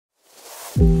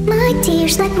My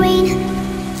tears like rain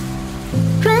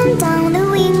run down the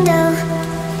window.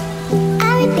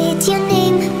 I repeat your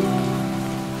name,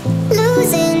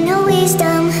 losing no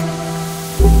wisdom.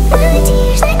 My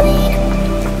tears like rain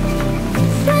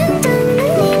run down the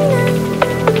window.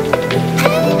 I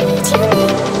repeat your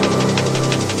name,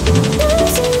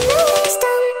 losing no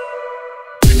wisdom.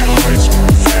 Eyes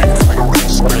fake like red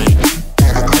spade,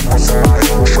 and I was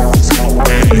alive, showing no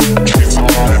way. Trees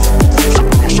alive, there's a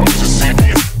brush up to see me,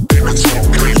 and it's so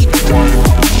crazy. Why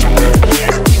I'm so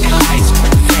bad? Eyes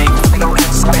fake like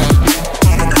red spade,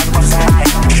 and I was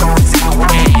alive, showing no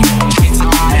way. Trees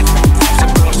alive, there's a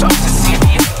brush up to see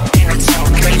me, and it's so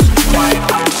crazy. Why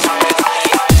I'm so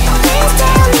bad? Please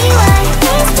tell me why,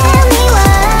 please tell me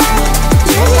why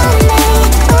you love me.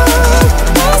 Ooh,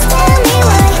 please tell me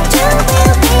why you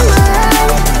will be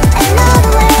mine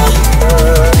another way.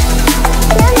 Ooh,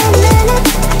 na na na na,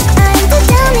 I'm the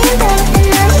down in bed and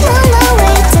I'm on my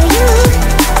way to you.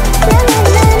 Na na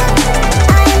na na,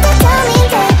 I'm the down in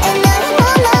bed and I'm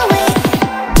on my way.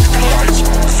 Eyes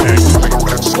fake like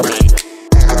red spade,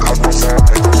 and I was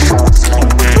alive, showing no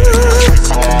way. Trees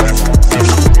alive,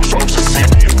 there's a brush up to see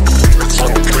me, and it's so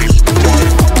crazy. Why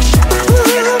I'm so bad?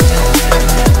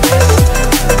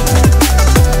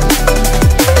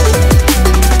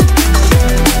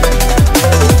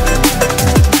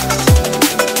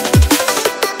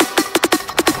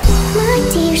 My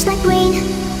tears like rain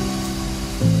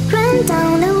run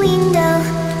down the window.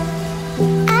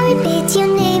 I repeat your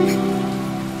name,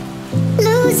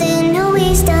 losing no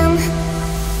wisdom.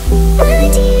 My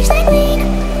tears like rain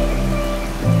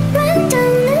run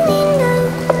down the window.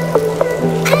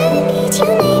 I repeat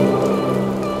your name,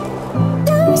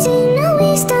 losing no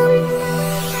wisdom.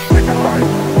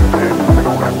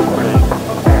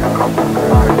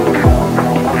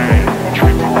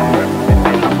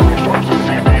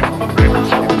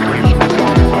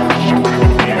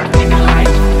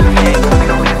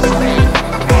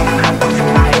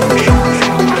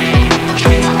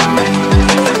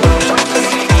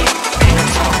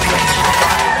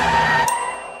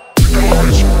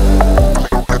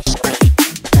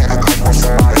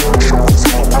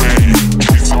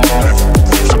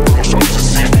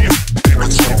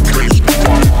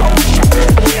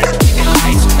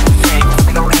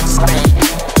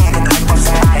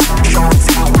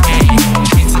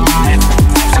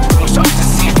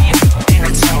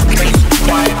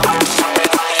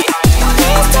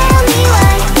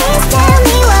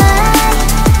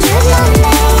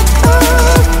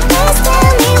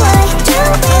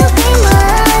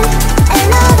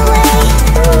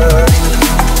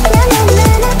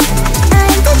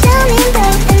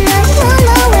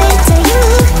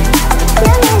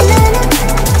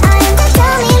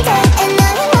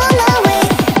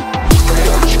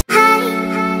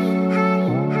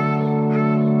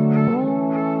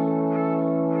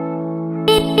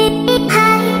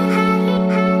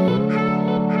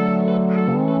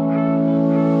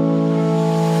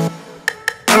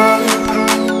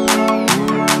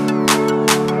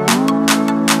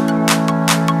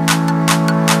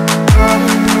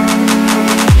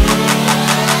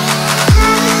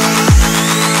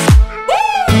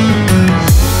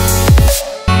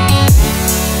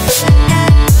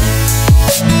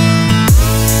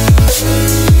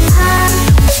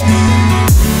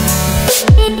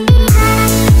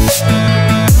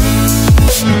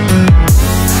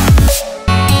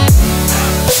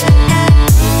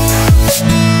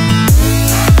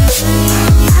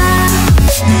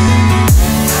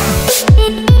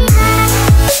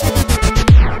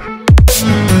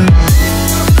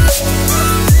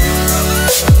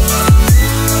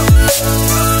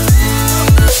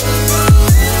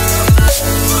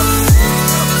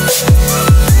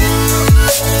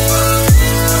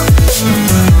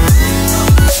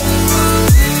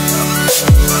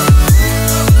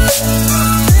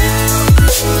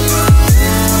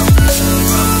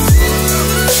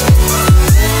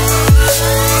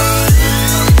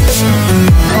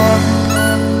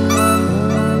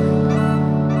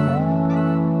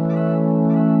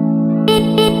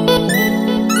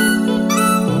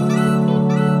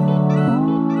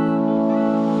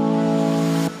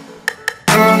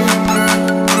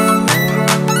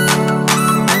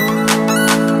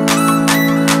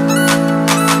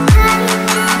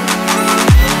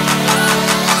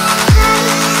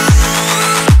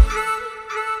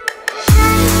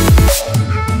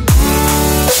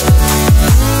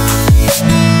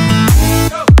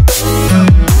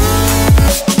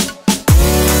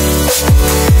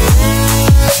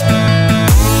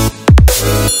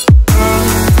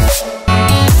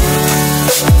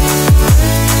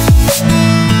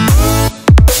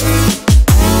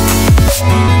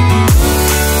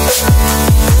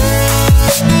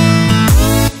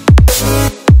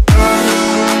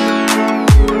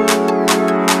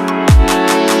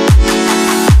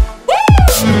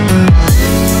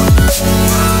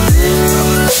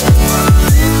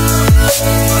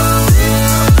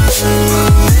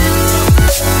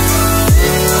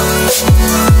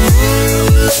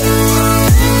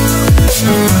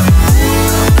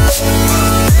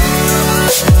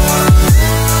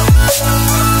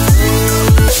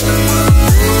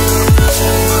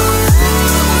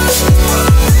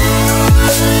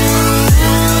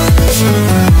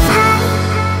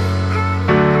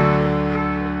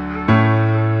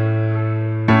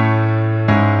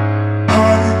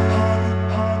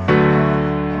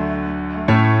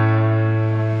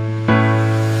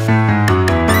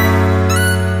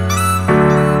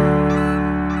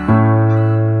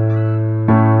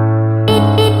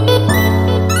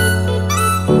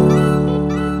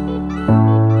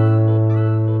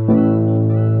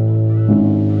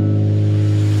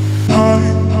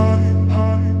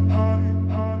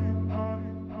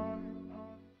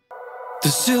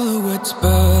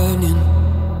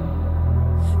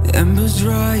 Embers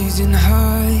rising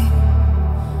high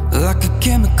like a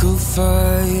chemical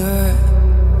fire.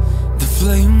 The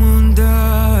flame won't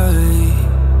die.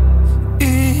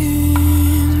 Intertwine,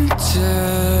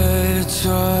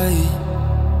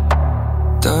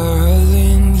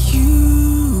 darling,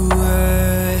 you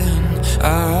and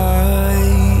I.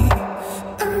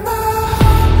 And my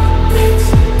heart beats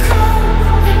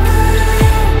cold, and I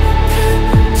can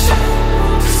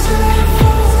control the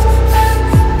levels and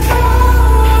go.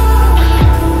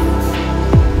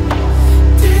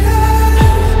 Did I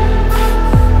lose my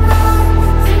mind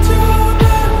and your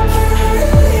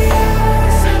mercury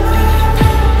eyes? Am I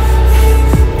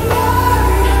really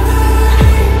blind?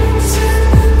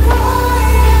 Reason why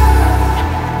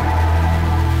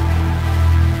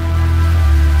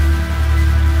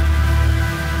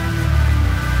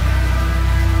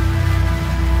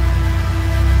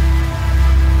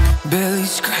barely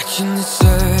scratching the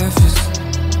surface.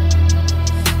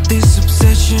 This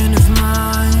obsession of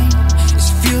mine